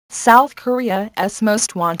South Korea's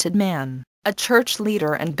most wanted man, a church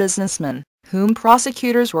leader and businessman, whom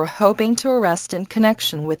prosecutors were hoping to arrest in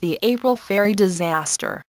connection with the April ferry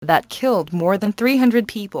disaster that killed more than 300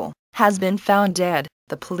 people, has been found dead,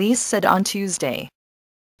 the police said on Tuesday.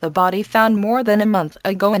 The body found more than a month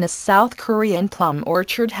ago in a South Korean plum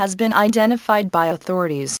orchard has been identified by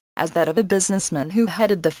authorities as that of a businessman who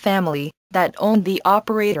headed the family that owned the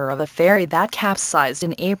operator of a ferry that capsized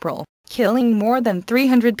in April, killing more than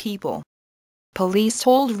 300 people. Police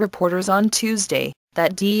told reporters on Tuesday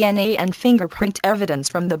that DNA and fingerprint evidence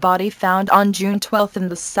from the body found on June 12 in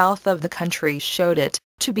the south of the country showed it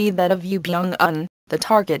to be that of Yoo Byung-eun, the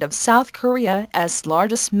target of South Korea's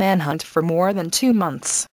largest manhunt for more than 2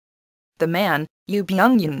 months. The man, Yoo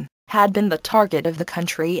Byung-eun, had been the target of the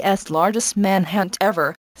country's largest manhunt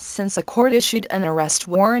ever, since a court issued an arrest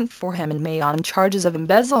warrant for him in May on charges of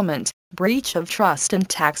embezzlement, breach of trust and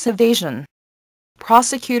tax evasion.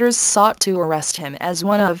 Prosecutors sought to arrest him as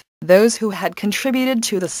one of those who had contributed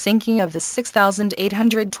to the sinking of the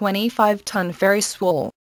 6,825-ton ferry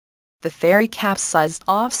Sewol. The ferry capsized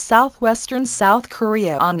off southwestern South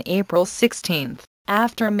Korea on April 16,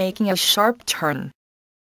 after making a sharp turn.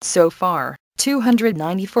 So far,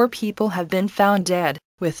 294 people have been found dead,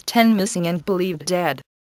 with 10 missing and believed dead.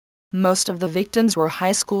 Most of the victims were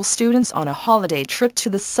high school students on a holiday trip to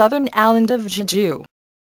the southern island of Jeju.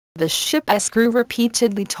 The ship's crew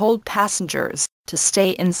repeatedly told passengers to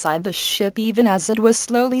stay inside the ship even as it was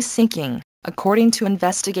slowly sinking, according to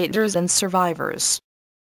investigators and survivors.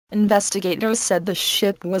 Investigators said the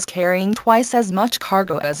ship was carrying twice as much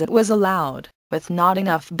cargo as it was allowed, with not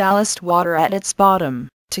enough ballast water at its bottom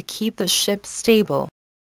to keep the ship stable.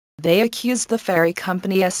 They accused the ferry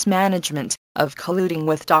company's management of colluding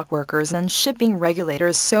with dock workers and shipping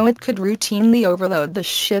regulators so it could routinely overload the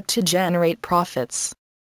ship to generate profits.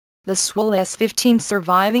 The Sewol's 15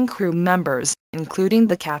 surviving crew members, including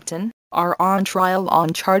the captain, are on trial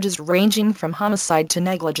on charges ranging from homicide to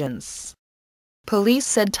negligence. Police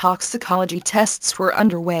said toxicology tests were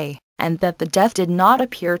underway, and that the death did not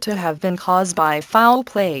appear to have been caused by foul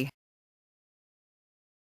play.